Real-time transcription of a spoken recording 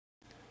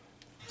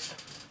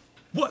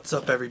What's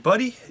up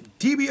everybody,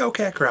 DBO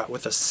Kakarot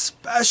with a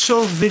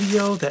special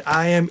video that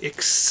I am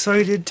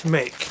excited to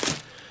make.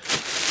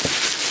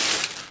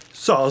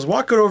 So I was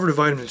walking over to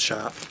Vitamin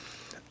Shop.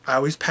 I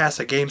always pass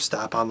a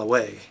GameStop on the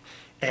way.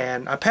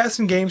 And I'm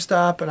passing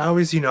GameStop and I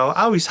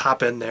always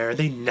hop in there.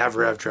 They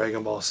never have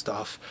Dragon Ball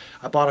stuff.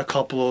 I bought a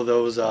couple of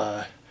those,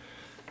 what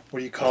do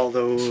you call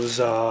those,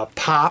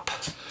 pop,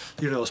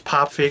 those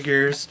pop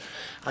figures.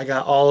 I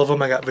got all of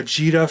them. I got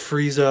Vegeta,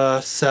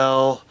 Frieza,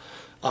 Cell,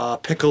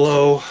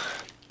 Piccolo,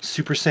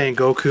 Super Saiyan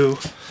Goku.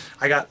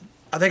 I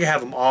think I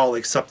have them all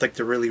except like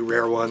the really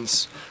rare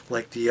ones,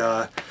 like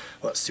the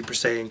Super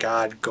Saiyan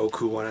God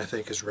Goku one I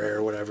think is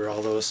rare, whatever,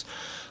 all those.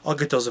 I'll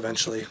get those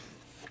eventually.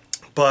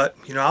 But,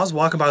 I was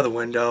walking by the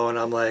window and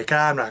I'm like,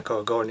 I'm not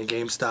going to go into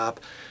GameStop.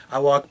 I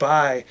walk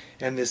by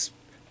and this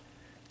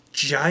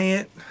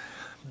giant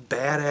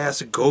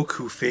badass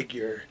Goku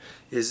figure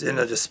is in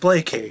a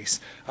display case.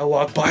 I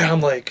walk by and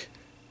I'm like,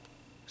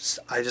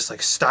 I just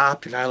like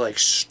stopped and I like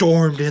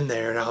stormed in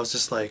there and I was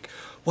just like,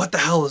 what the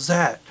hell is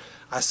that?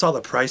 I saw the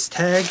price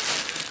tag.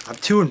 I'm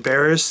too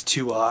embarrassed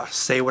to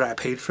say what I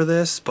paid for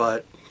this,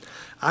 but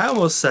I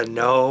almost said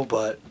no,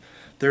 but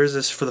there's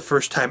this, for the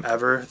first time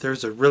ever,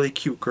 there's a really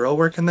cute girl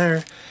working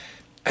there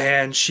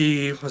and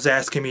she was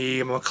asking me,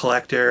 I'm a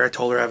collector. I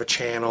told her I have a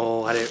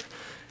channel.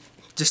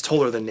 Just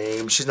told her the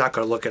name. She's not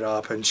going to look it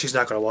up and she's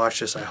not going to watch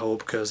this, I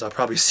hope, because I'll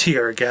probably see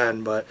her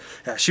again. But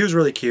yeah, she was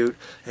really cute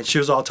and she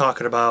was all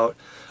talking about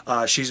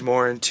she's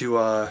more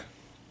into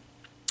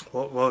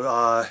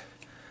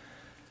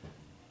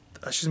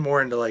she's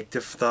more into like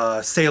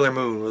the Sailor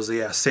Moon was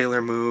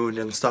Sailor Moon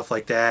and stuff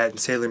like that, and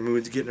Sailor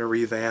Moon's getting a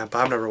revamp.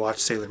 I've never watched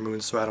Sailor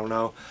Moon, so I don't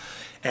know.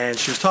 And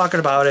she was talking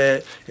about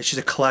it, and she's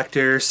a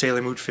collector,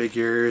 Sailor Moon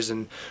figures,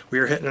 and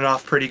we were hitting it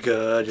off pretty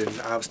good, and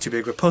I was too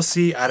big of a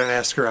pussy. I didn't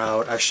ask her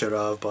out. I should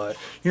have, but,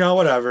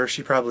 whatever.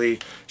 She works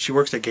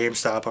at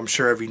GameStop. I'm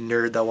sure every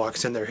nerd that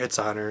walks in there hits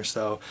on her,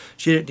 so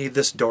she didn't need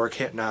this dork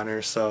hitting on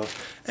her, so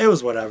it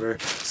was whatever.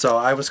 So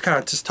I was kind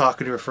of just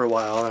talking to her for a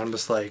while, and I'm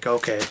just like,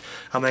 okay.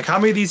 I'm like, how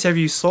many of these have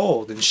you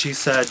sold? And she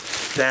said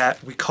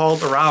that we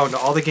called around to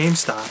all the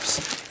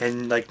GameStops,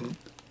 and, like,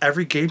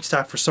 every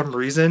GameStop for some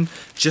reason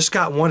just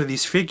got one of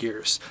these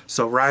figures.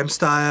 So Rhyme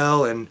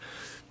Style and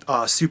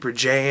Super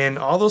Jaiyan,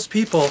 all those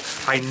people,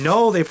 I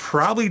know they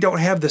probably don't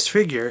have this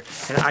figure,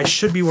 and I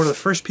should be one of the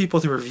first people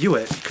to review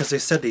it because they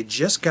said they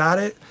just got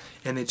it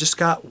and they just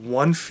got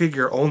one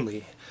figure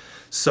only.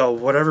 So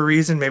whatever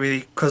reason,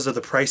 maybe because of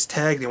the price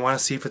tag, they want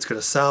to see if it's going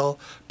to sell.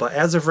 But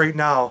as of right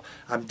now,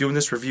 I'm doing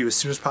this review as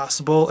soon as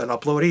possible and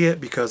uploading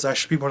it because I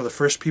should be one of the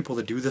first people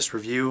to do this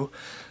review.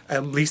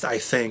 At least I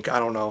think. I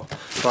don't know.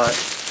 But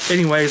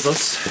anyways,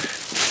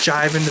 let's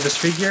dive into this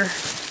figure.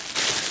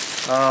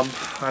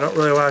 I don't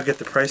really want to get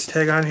the price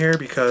tag on here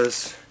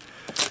because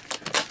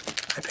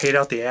I paid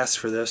out the ass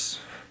for this.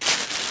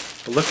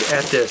 But look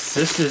at this.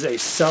 This is a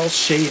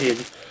cel-shaded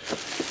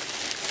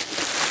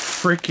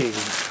freaking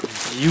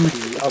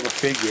beauty of a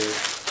figure.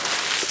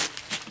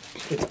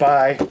 It's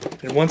by,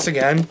 and once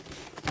again,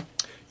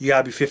 you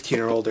gotta be 15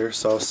 or older,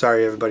 so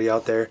sorry everybody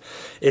out there.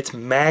 It's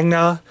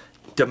Manga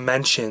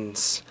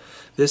Dimensions.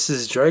 This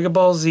is Dragon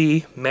Ball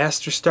Z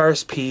Master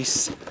Stars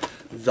piece,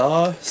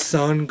 the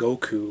Son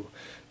Goku.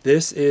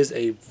 This is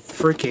a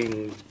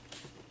freaking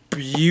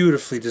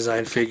beautifully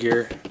designed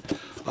figure.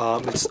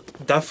 It's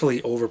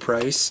definitely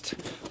overpriced,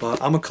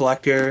 but I'm a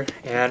collector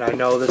and I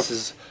know this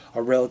is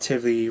a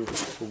relatively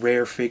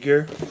rare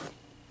figure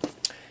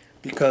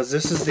because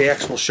this is the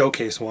actual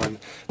showcase one.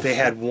 They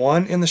had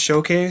one in the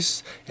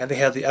showcase and they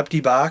had the empty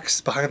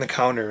box behind the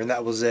counter and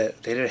that was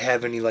it. They didn't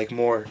have any like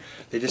more.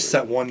 They just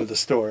sent one to the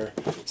store.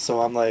 So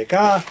I'm like,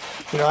 I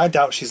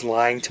doubt she's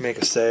lying to make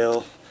a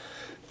sale.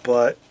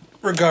 But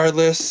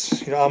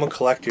regardless, I'm a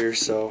collector,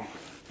 so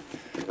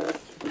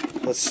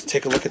let's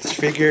take a look at this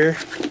figure.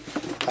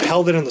 I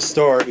held it in the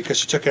store because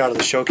she took it out of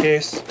the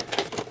showcase.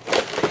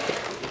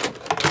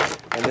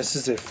 And this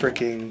is a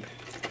freaking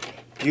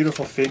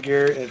beautiful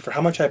figure, and for how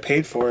much I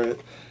paid for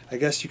it, I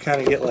guess you kind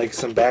of get like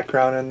some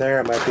background in there.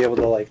 I might be able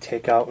to like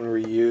take out and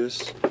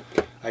reuse.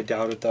 I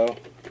doubt it though.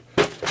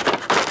 But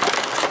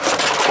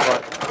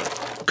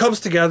it comes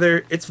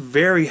together. It's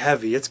very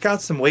heavy. It's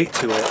got some weight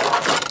to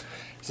it.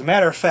 As a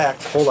matter of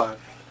fact, hold on.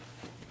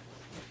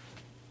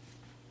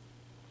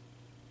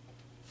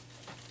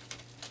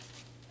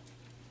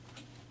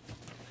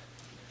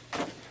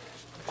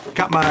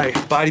 Got my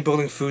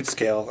bodybuilding food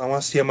scale. I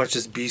want to see how much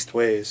this beast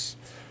weighs.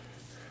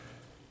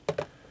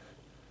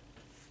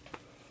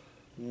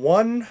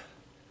 1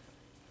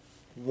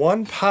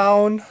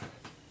 pound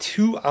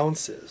 2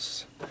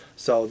 ounces.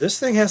 So this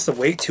thing has the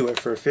weight to it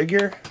for a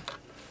figure,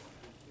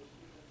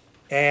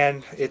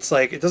 and it's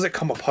like it doesn't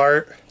come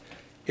apart.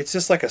 It's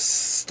just like a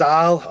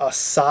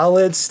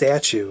solid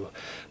statue.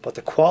 But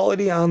the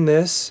quality on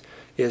this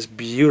is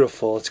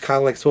beautiful. It's kind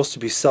of like supposed to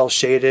be cel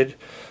shaded,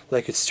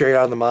 like it's straight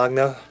out of the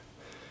manga.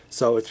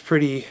 So it's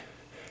pretty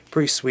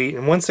sweet.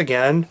 And once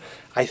again,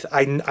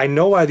 I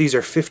know why these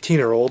are 15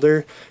 or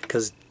older,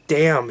 because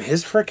damn,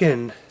 his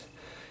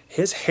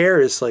hair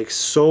is like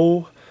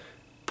so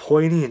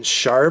pointy and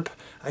sharp.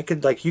 you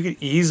could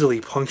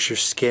easily puncture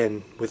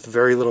skin with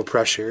very little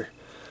pressure.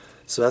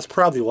 So that's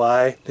probably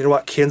why they don't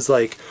want kids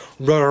like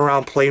running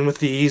around playing with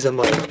these and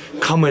like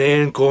coming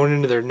in, going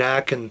into their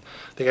neck, and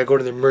they gotta go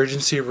to the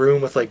emergency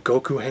room with like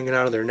Goku hanging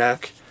out of their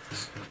neck.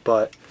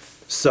 But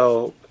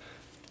so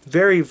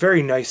very,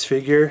 very nice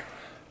figure.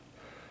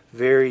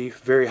 Very,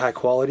 very high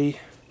quality.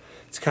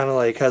 It's kind of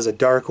like has a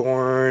dark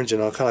orange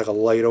and kind of like a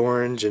light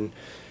orange, and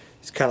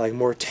it's kind of like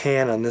more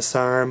tan on this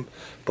arm.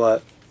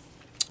 But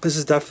this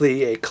is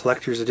definitely a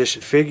collector's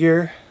edition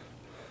figure.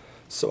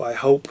 So I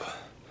hope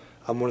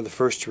I'm one of the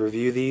first to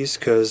review these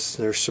because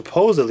they're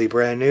supposedly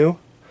brand new,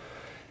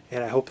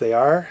 and I hope they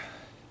are.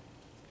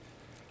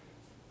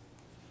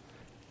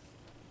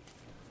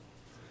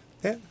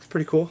 Yeah, it's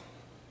pretty cool.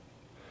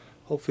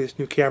 Hopefully this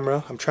new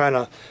camera, I'm trying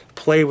to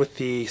play with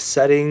the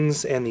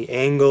settings and the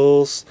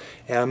angles,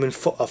 and I'm in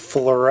a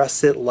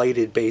fluorescent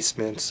lighted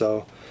basement,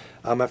 so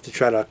I'm going to have to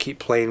try to keep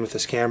playing with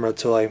this camera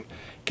until I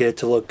get it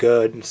to look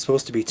good. It's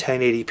supposed to be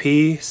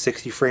 1080p,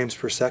 60 frames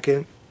per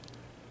second.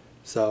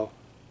 So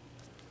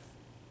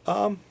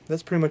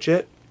that's pretty much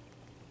it.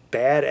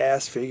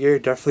 Badass figure,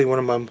 definitely one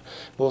of my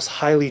most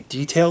highly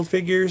detailed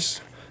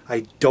figures.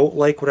 I don't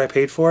like what I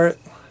paid for it,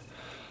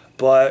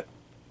 but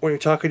when you're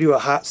talking to a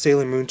hot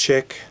Sailor Moon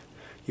chick,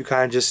 you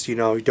kind of just, you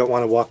know, you don't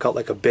want to walk out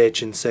like a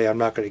bitch and say I'm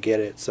not going to get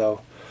it.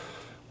 So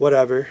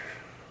whatever.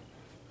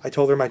 I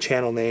told her my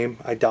channel name.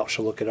 I doubt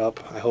she'll look it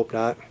up. I hope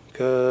not,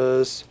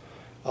 because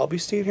I'll be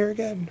seeing her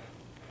again.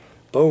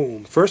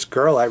 Boom. First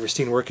girl I ever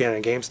seen working at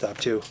a GameStop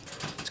too.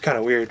 It's kind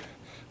of weird,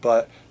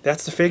 but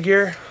that's the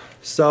figure.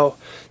 So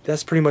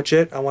that's pretty much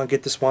it. I want to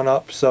get this one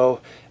up so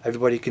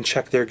everybody can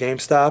check their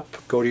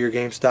GameStop. Go to your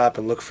GameStop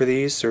and look for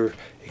these. They're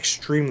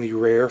extremely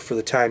rare for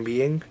the time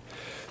being.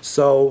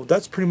 So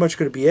that's pretty much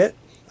going to be it.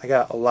 I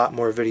got a lot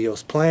more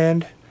videos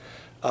planned.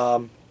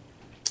 I'm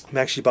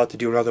actually about to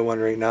do another one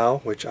right now,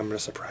 which I'm going to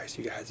surprise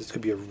you guys. It's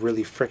going to be a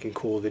really freaking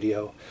cool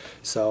video.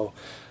 So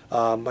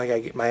I got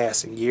to get my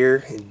ass in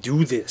gear and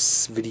do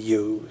this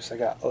videos. I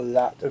got a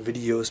lot of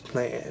videos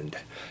planned.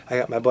 I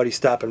got my buddy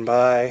stopping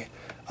by.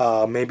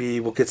 Maybe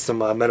we'll get some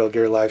Metal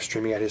Gear live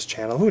streaming at his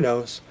channel. Who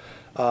knows?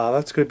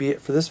 That's going to be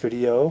it for this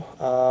video.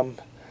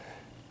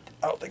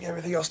 I don't think I have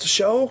anything else to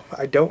show.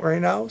 I don't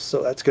right now,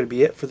 so that's going to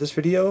be it for this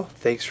video.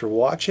 Thanks for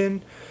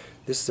watching.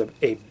 This is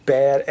a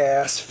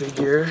badass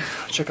figure.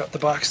 Check out the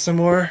box some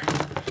more.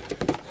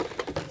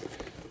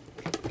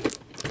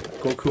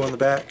 Goku on the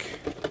back.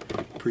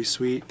 Pretty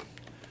sweet.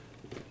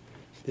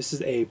 This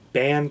is a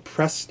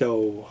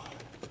Banpresto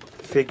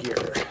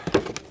figure.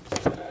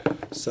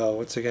 So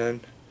once again,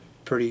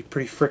 pretty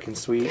freaking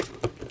sweet.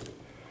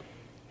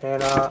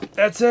 And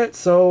that's it.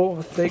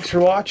 So thanks for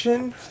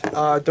watching.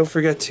 Don't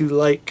forget to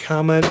like,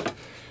 comment,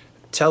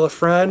 tell a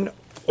friend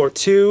or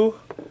two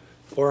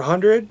or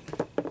 100.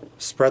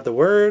 Spread the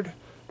word.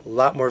 A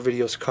lot more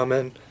videos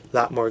coming. A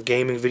lot more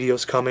gaming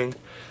videos coming.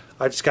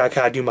 I just gotta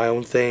kind of do my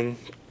own thing.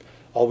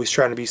 Always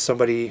trying to be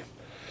somebody.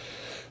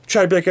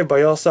 Try to be like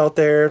everybody else out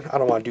there. I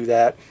don't want to do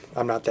that.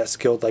 I'm not that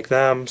skilled like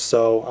them.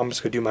 So I'm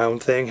just gonna do my own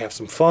thing. Have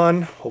some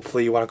fun.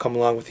 Hopefully you want to come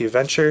along with the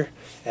adventure.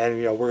 And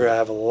you know we're gonna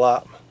have a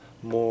lot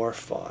more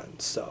fun.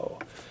 So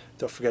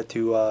don't forget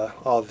to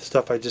all the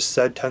stuff I just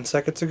said 10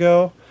 seconds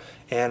ago,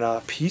 and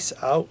peace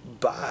out.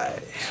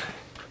 Bye.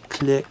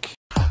 Click.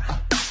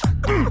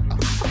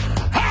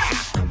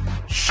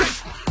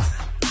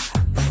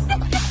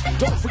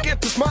 Don't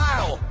forget to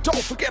smile.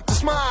 Don't forget to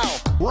smile.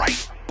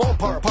 Right. Bon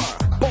par par.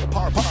 Bon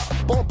par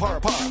par. Bon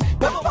par par.